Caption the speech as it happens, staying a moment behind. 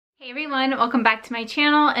Everyone, welcome back to my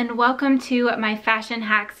channel and welcome to my fashion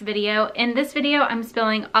hacks video. In this video, I'm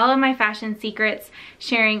spilling all of my fashion secrets,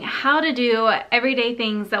 sharing how to do everyday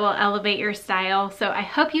things that will elevate your style. So I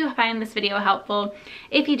hope you find this video helpful.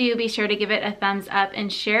 If you do, be sure to give it a thumbs up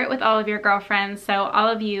and share it with all of your girlfriends so all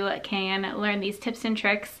of you can learn these tips and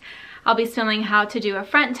tricks. I'll be spilling how to do a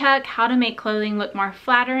front tuck, how to make clothing look more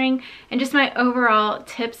flattering, and just my overall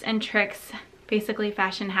tips and tricks. Basically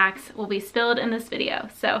fashion hacks will be spilled in this video.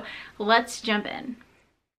 So let's jump in.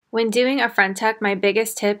 When doing a front tuck, my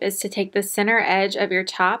biggest tip is to take the center edge of your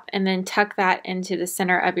top and then tuck that into the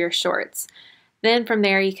center of your shorts. Then from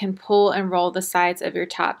there you can pull and roll the sides of your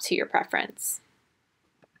top to your preference.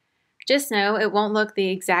 Just know it won't look the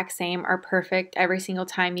exact same or perfect every single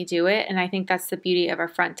time you do it, and I think that's the beauty of a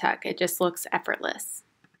front tuck. It just looks effortless.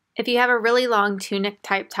 If you have a really long tunic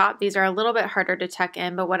type top, these are a little bit harder to tuck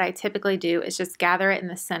in, but what I typically do is just gather it in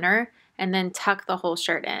the center and then tuck the whole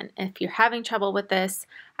shirt in. If you're having trouble with this,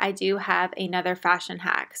 I do have another fashion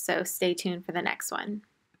hack, so stay tuned for the next one.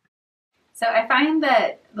 So I find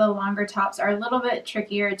that the longer tops are a little bit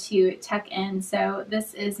trickier to tuck in, so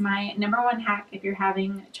this is my #1 hack if you're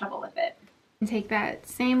having trouble with it. Take that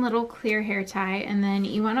same little clear hair tie and then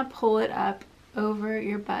you want to pull it up over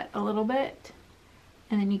your butt a little bit.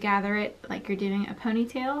 And then you gather it like you're doing a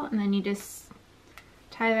ponytail, and then you just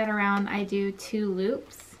tie that around. I do 2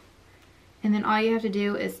 loops, and then all you have to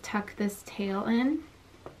do is tuck this tail in,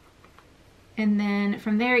 and then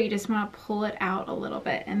from there you just want to pull it out a little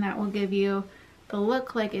bit, and that will give you the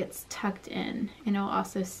look like it's tucked in, and it will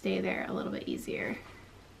also stay there a little bit easier.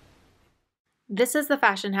 This is the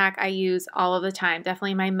fashion hack I use all of the time,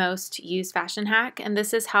 definitely my most used fashion hack, and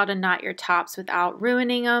this is how to knot your tops without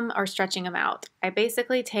ruining them or stretching them out. I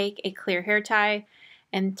basically take a clear hair tie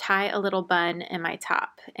and tie a little bun in my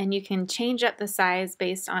top, and you can change up the size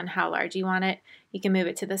based on how large you want it. You can move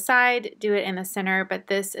it to the side, do it in the center, but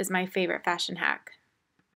this is my favorite fashion hack.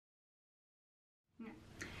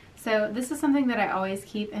 So this is something that I always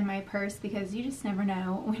keep in my purse because you just never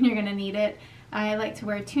know when you're gonna need it. I like to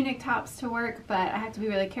wear tunic tops to work, but I have to be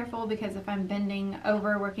really careful because if I'm bending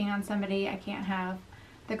over working on somebody, I can't have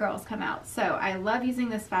the girls come out. So I love using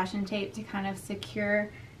this fashion tape to kind of secure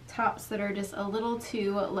tops that are just a little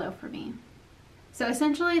too low for me. So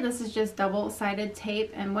essentially this is just double-sided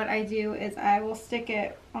tape, and what I do is I will stick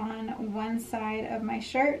it on one side of my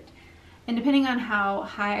shirt, and depending on how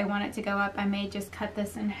high I want it to go up, I may just cut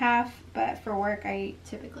this in half, but for work I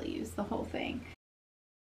typically use the whole thing.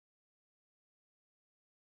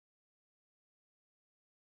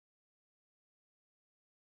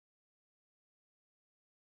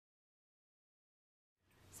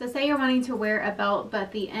 So say you're wanting to wear a belt,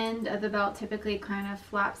 but the end of the belt typically kind of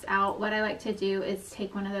flaps out. What I like to do is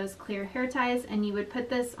take one of those clear hair ties, and you would put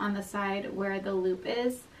this on the side where the loop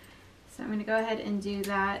is. So I'm going to go ahead and do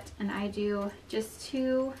that, and I do just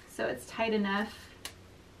 2 so it's tight enough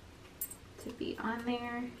to be on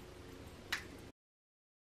there.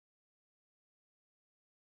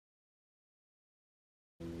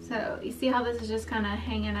 So you see how this is just kind of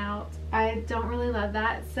hanging out? I don't really love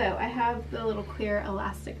that, so I have the little clear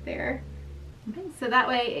elastic there. Okay, so that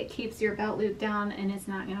way it keeps your belt loop down and it's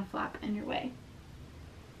not going to flap in your way.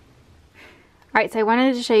 Alright, so I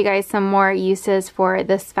wanted to show you guys some more uses for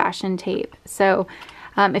this fashion tape. So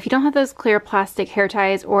if you don't have those clear plastic hair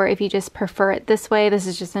ties, or if you just prefer it this way, this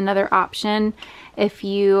is just another option. If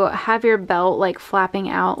you have your belt like flapping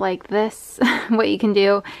out like this, what you can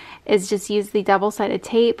do is just use the double-sided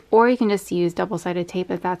tape, or you can just use double-sided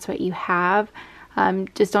tape if that's what you have.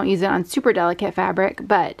 Just don't use it on super delicate fabric,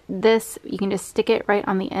 but this, you can just stick it right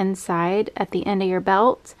on the inside at the end of your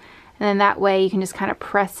belt, and then that way you can just kind of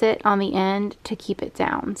press it on the end to keep it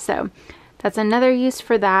down. So that's another use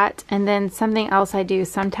for that. And then something else I do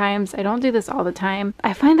sometimes, I don't do this all the time,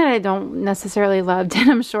 I find that I don't necessarily love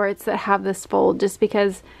denim shorts that have this fold just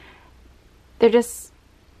because they're just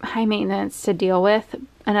high maintenance to deal with.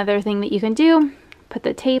 Another thing that you can do, put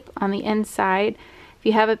the tape on the inside. If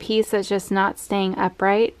you have a piece that's just not staying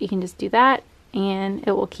upright, you can just do that and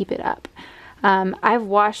it will keep it up. I've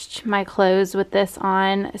washed my clothes with this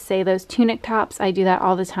on, say those tunic tops. I do that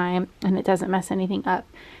all the time and it doesn't mess anything up,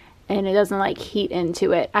 and it doesn't like heat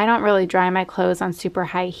into it. I don't really dry my clothes on super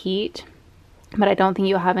high heat, but I don't think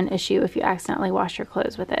you'll have an issue if you accidentally wash your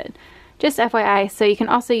clothes with it. Just FYI. So you can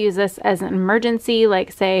also use this as an emergency,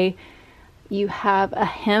 like say you have a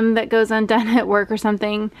hem that goes undone at work or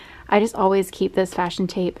something. I just always keep this fashion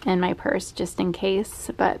tape in my purse just in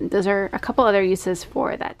case, but those are a couple other uses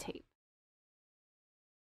for that tape.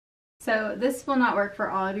 So this will not work for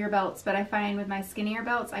all of your belts, but I find with my skinnier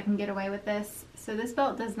belts I can get away with this. So this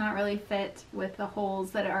belt does not really fit with the holes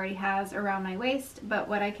that it already has around my waist, but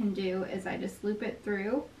what I can do is I just loop it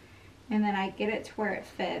through and then I get it to where it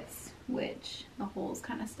fits, which the holes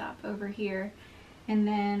kind of stop over here. And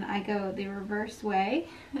then I go the reverse way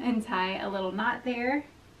and tie a little knot there.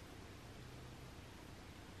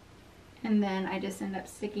 And then I just end up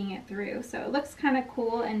sticking it through. So it looks kind of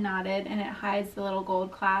cool and knotted, and it hides the little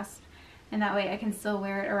gold clasp. And that way I can still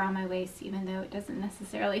wear it around my waist even though it doesn't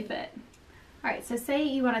necessarily fit. Alright, so say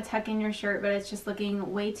you want to tuck in your shirt but it's just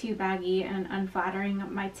looking way too baggy and unflattering.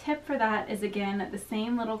 My tip for that is, again, the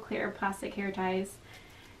same little clear plastic hair ties.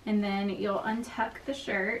 And then you'll untuck the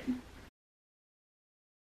shirt.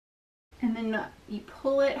 And then you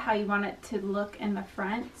pull it how you want it to look in the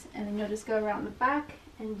front. And then you'll just go around the back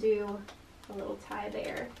and do a little tie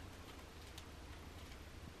there.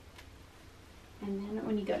 And then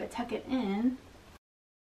when you go to tuck it in,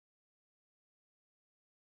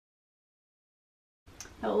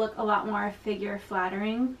 it'll look a lot more figure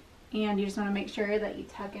flattering, and you just want to make sure that you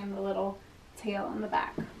tuck in the little tail on the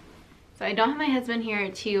back. So I don't have my husband here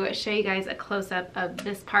to show you guys a close-up of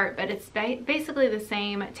this part, but it's basically the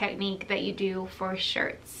same technique that you do for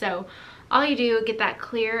shirts. So all you do, get that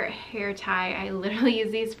clear hair tie. I literally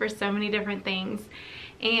use these for so many different things.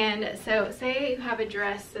 And so say you have a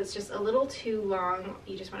dress that's just a little too long,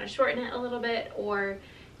 you just want to shorten it a little bit, or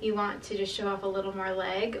you want to just show off a little more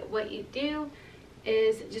leg. What you do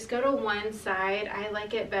is just go to one side. I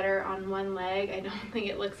like it better on one leg. I don't think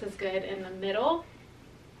it looks as good in the middle.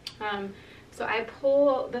 So I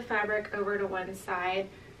pull the fabric over to one side,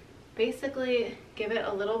 basically give it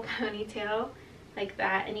a little ponytail like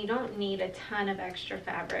that, and you don't need a ton of extra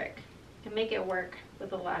fabric. You can make it work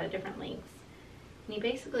with a lot of different lengths. And you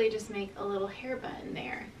basically just make a little hair button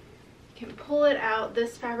there. You can pull it out.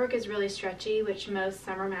 This fabric is really stretchy, which most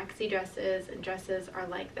summer maxi dresses and dresses are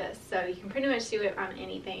like this. So you can pretty much do it on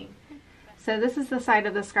anything. So this is the side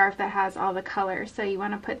of the scarf that has all the colors. So you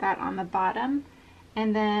want to put that on the bottom.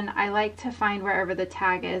 And then I like to find wherever the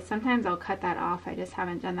tag is. Sometimes I'll cut that off. I just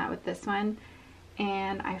haven't done that with this one.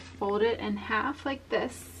 And I fold it in half like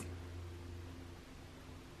this.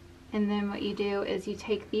 And then what you do is you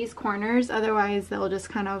take these corners, otherwise they'll just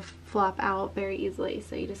kind of flop out very easily.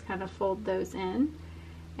 So you just kind of fold those in.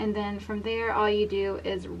 And then from there, all you do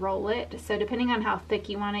is roll it. So depending on how thick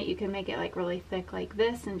you want it, you can make it like really thick like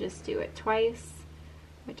this and just do it twice,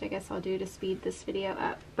 which I guess I'll do to speed this video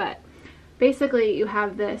up. But basically you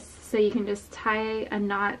have this, so you can just tie a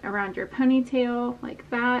knot around your ponytail like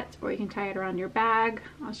that, or you can tie it around your bag.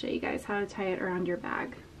 I'll show you guys how to tie it around your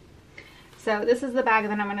bag. So this is the bag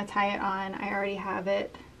that I'm going to tie it on. I already have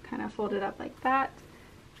it kind of folded up like that.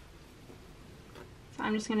 So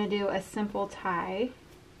I'm just going to do a simple tie.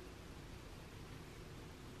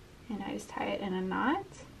 And I just tie it in a knot.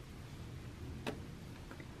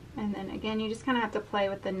 And then again, you just kind of have to play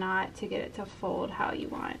with the knot to get it to fold how you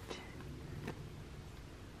want.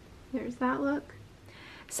 There's that look.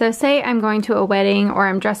 So say I'm going to a wedding or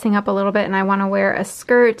I'm dressing up a little bit and I want to wear a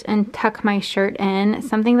skirt and tuck my shirt in.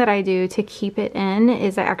 Something that I do to keep it in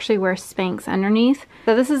is I actually wear Spanx underneath.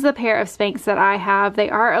 So this is the pair of Spanx that I have. They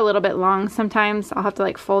are a little bit long. Sometimes I'll have to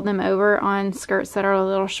like fold them over on skirts that are a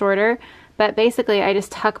little shorter. But basically I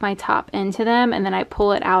just tuck my top into them and then I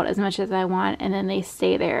pull it out as much as I want, and then they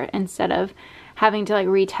stay there instead of having to like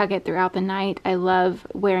re-tuck it throughout the night. I love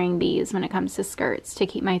wearing these when it comes to skirts to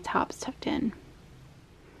keep my tops tucked in.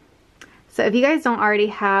 So if you guys don't already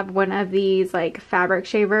have one of these like fabric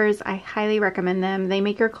shavers, I highly recommend them. They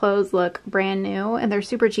make your clothes look brand new and they're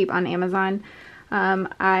super cheap on Amazon.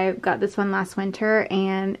 I got this one last winter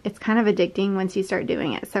and it's kind of addicting once you start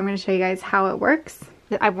doing it. So I'm going to show you guys how it works.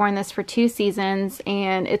 I've worn this for 2 seasons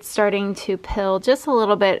and it's starting to pill just a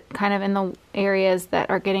little bit kind of in the areas that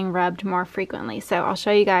are getting rubbed more frequently. So I'll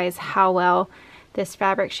show you guys how well this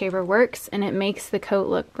fabric shaver works, and it makes the coat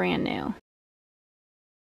look brand new.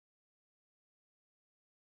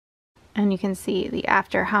 And you can see the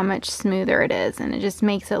after how much smoother it is, and it just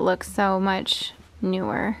makes it look so much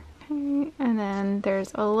newer. Okay, and then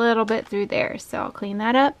there's a little bit through there, so I'll clean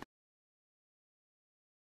that up.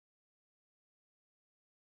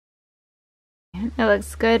 It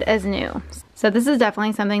looks good as new. So this is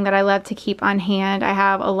definitely something that I love to keep on hand. I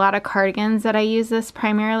have a lot of cardigans that I use this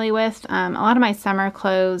primarily with. A lot of my summer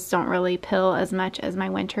clothes don't really pill as much as my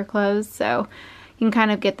winter clothes, so you can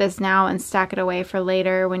kind of get this now and stack it away for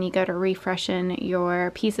later when you go to refreshen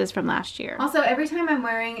your pieces from last year. Also, every time I'm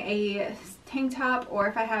wearing a tank top, or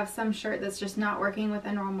if I have some shirt that's just not working with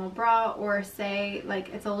a normal bra, or say like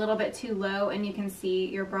it's a little bit too low and you can see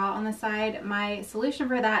your bra on the side, my solution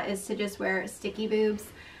for that is to just wear sticky boobs.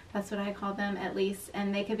 That's what I call them, at least.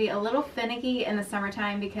 And they could be a little finicky in the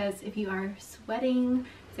summertime because if you are sweating,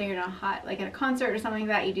 say you're not hot, like at a concert or something like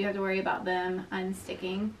that, you do have to worry about them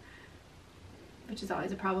unsticking, which is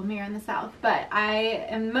always a problem here in the South. But I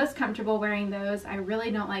am most comfortable wearing those. I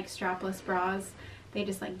really don't like strapless bras. They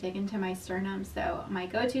just like dig into my sternum. So my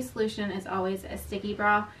go-to solution is always a sticky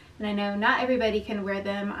bra. And I know not everybody can wear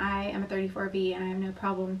them. I am a 34B and I have no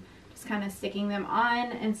problem just kind of sticking them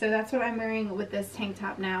on. And so that's what I'm wearing with this tank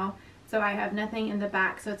top now. So I have nothing in the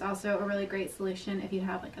back. So it's also a really great solution if you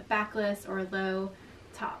have like a backless or low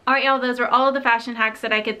top. Alright y'all, those were all of the fashion hacks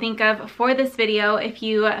that I could think of for this video. If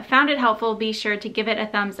you found it helpful, be sure to give it a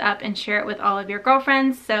thumbs up and share it with all of your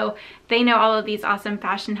girlfriends so they know all of these awesome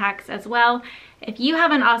fashion hacks as well. If you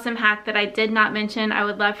have an awesome hack that I did not mention, I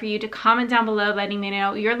would love for you to comment down below letting me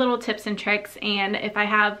know your little tips and tricks, and if I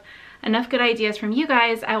have enough good ideas from you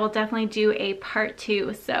guys, I will definitely do a part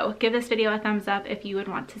 2. So give this video a thumbs up if you would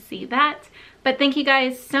want to see that. But thank you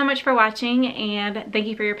guys so much for watching, and thank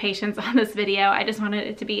you for your patience on this video. I just wanted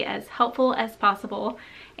it to be as helpful as possible.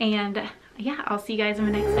 And yeah, I'll see you guys in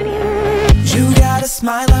the next video. You got a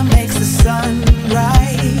smile that makes the sun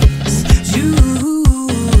rise.